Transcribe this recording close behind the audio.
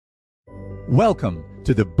Welcome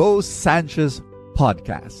to the Bo Sanchez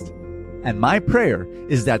podcast. And my prayer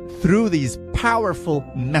is that through these powerful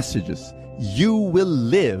messages, you will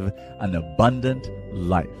live an abundant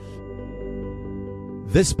life.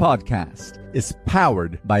 This podcast is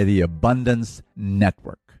powered by the Abundance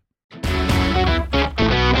Network.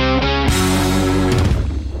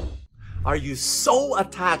 Are you so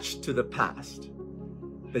attached to the past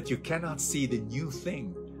that you cannot see the new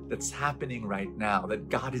thing that's happening right now that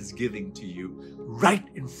God is giving to you right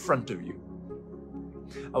in front of you?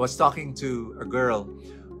 I was talking to a girl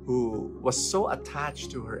who was so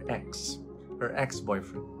attached to her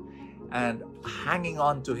ex-boyfriend, and hanging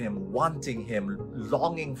on to him, wanting him,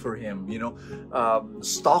 longing for him,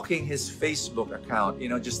 stalking his Facebook account,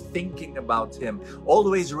 just thinking about him,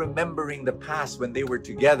 always remembering the past when they were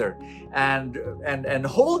together, and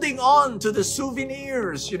holding on to the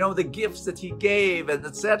souvenirs, the gifts that he gave, and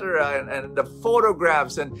etc., and the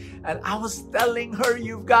photographs, and I was telling her,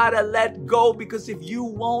 you've got to let go, because if you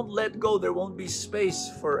won't let go, there won't be space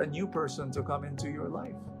for a new person to come into your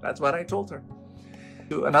life. That's what I told her.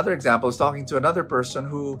 Another example is talking to another person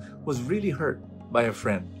who was really hurt by a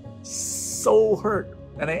friend. So hurt.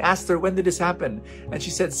 And I asked her, when did this happen? And she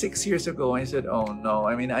said 6 years ago. I said, oh no.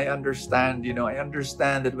 I mean, I understand, I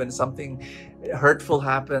understand that when something hurtful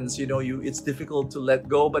happens, it's difficult to let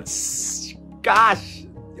go. But gosh,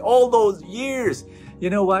 all those years, you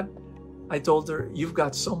know what? I told her, you've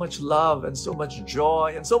got so much love and so much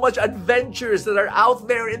joy and so much adventures that are out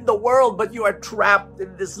there in the world, but you are trapped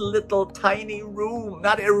in this little tiny room.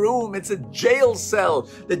 Not a room, it's a jail cell.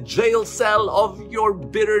 The jail cell of your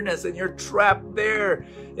bitterness, and you're trapped there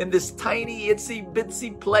in this tiny itsy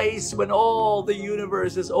bitsy place when all the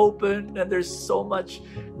universe is open and there's so much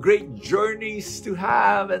great journeys to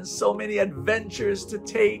have and so many adventures to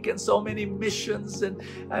take and so many missions and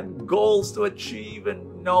goals to achieve. And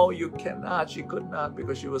no, you cannot. She could not,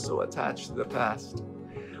 because she was so attached to the past.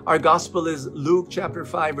 Our gospel is Luke chapter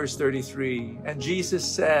 5 verse 33. And Jesus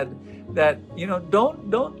said that,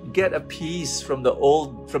 don't get a piece from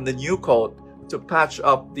the new coat to patch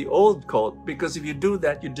up the old coat, because if you do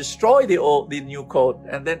that, you destroy the new coat,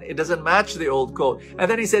 and then it doesn't match the old coat. And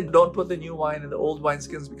then he said, don't put the new wine in the old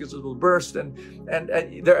wineskins, because it will burst. And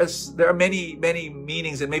there are many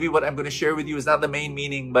meanings, and maybe what I'm going to share with you is not the main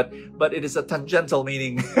meaning, but it is a tangential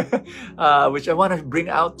meaning, which I want to bring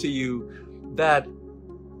out to you, that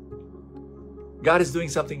God is doing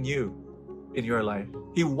something new in your life.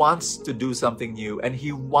 He wants to do something new, and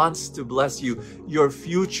He wants to bless you. Your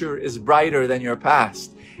future is brighter than your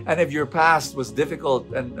past. And if your past was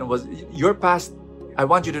difficult and was your past, I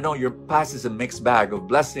want you to know your past is a mixed bag of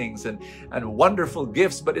blessings and wonderful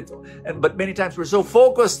gifts. But many times we're so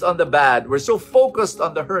focused on the bad, we're so focused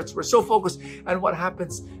on the hurts, we're so focused. And what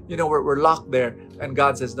happens? We're locked there. And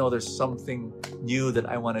God says, no, there's something new that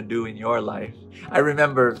I want to do in your life. I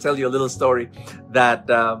remember, tell you a little story that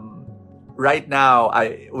right now,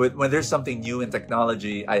 when there's something new in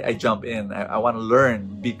technology, I jump in. I want to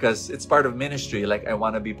learn, because it's part of ministry. Like, I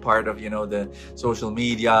want to be part of, the social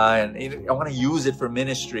media, and I want to use it for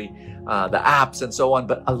ministry, the apps and so on.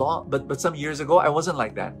 But some years ago, I wasn't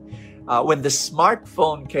like that. When the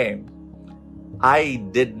smartphone came, I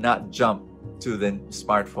did not jump to the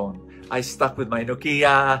smartphone. I stuck with my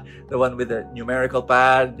Nokia, the one with the numerical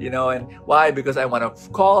pad, and why? Because I want to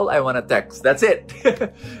call, I want to text. That's it.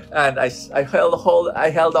 And I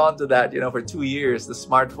held on to that, for 2 years. The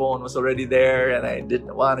smartphone was already there, and I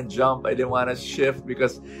didn't want to jump. I didn't want to shift,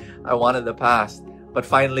 because I wanted the past. But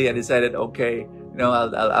finally, I decided, okay,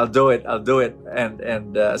 I'll do it. I'll do it.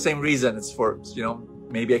 And same reason. It's for,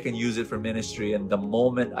 maybe I can use it for ministry. And the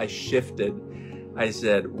moment I shifted, I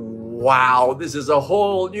said, wow, this is a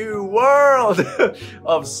whole new world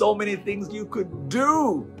of so many things you could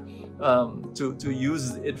do to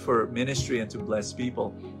use it for ministry and to bless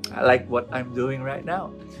people. I like what I'm doing right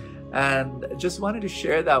now. And just wanted to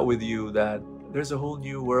share that with you, that there's a whole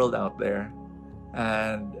new world out there.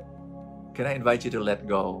 And can I invite you to let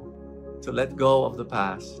go of the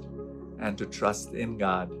past and to trust in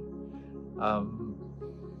God.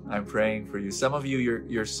 I'm praying for you. Some of you,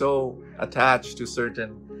 you're so attached to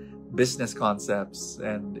certain business concepts,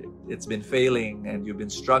 and it's been failing, and you've been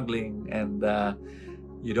struggling, and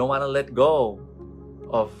you don't want to let go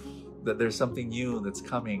of that. There's something new that's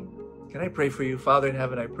coming. Can I pray for you? Father in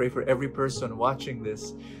heaven, I pray for every person watching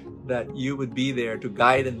this, that you would be there to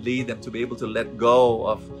guide and lead them to be able to let go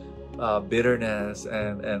of bitterness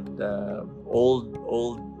and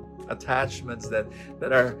old attachments that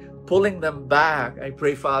are pulling them back. I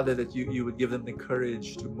pray, Father, that you would give them the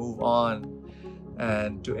courage to move on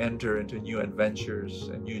and to enter into new adventures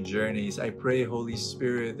and new journeys. I pray, Holy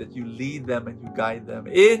Spirit, that you lead them and you guide them.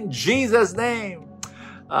 In Jesus' name.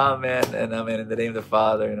 Amen and amen. In the name of the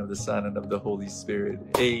Father, and of the Son, and of the Holy Spirit.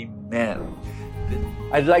 Amen.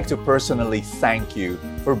 I'd like to personally thank you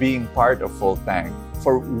for being part of Full Tank,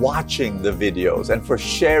 for watching the videos, and for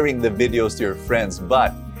sharing the videos to your friends.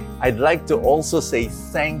 But I'd like to also say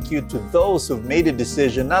thank you to those who've made a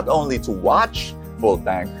decision not only to watch Full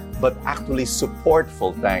Tank, but actually support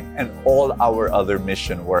Full Tank and all our other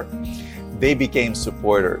mission work. They became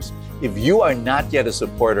supporters. If you are not yet a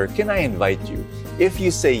supporter, can I invite you? If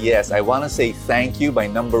you say yes, I want to say thank you by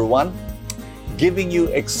number one, giving you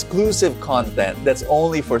exclusive content that's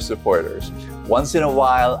only for supporters. Once in a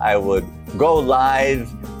while, I would go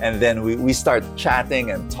live and then we start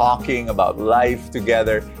chatting and talking about life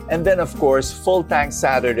together. And then, of course, Full Tank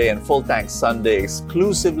Saturday and Full Tank Sunday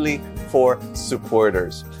exclusively for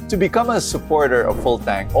supporters. To become a supporter of Full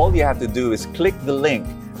Tank, all you have to do is click the link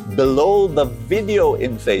below the video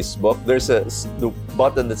in Facebook. There's the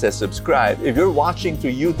button that says subscribe. If you're watching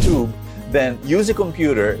through YouTube, then use a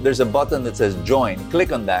computer. There's a button that says join.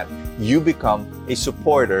 Click on that. You become a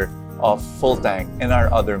supporter of Full Tank and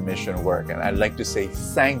our other mission work. And I'd like to say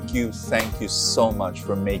thank you so much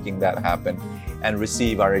for making that happen and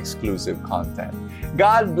receive our exclusive content.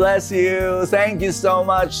 God bless you. Thank you so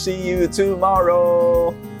much. See you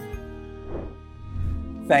tomorrow.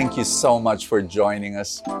 Thank you so much for joining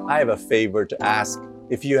us. I have a favor to ask.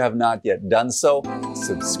 If you have not yet done so,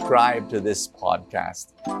 subscribe to this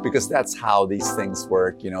podcast, because that's how these things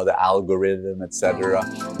work, the algorithm, etc.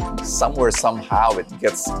 Somewhere, somehow, it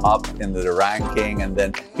gets up in the ranking, and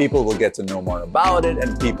then people will get to know more about it,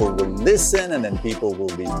 and people will listen, and then people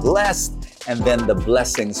will be blessed, and then the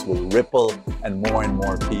blessings will ripple, and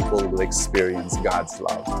more people will experience God's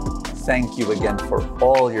love. Thank you again for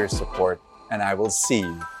all your support, and I will see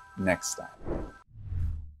you next time.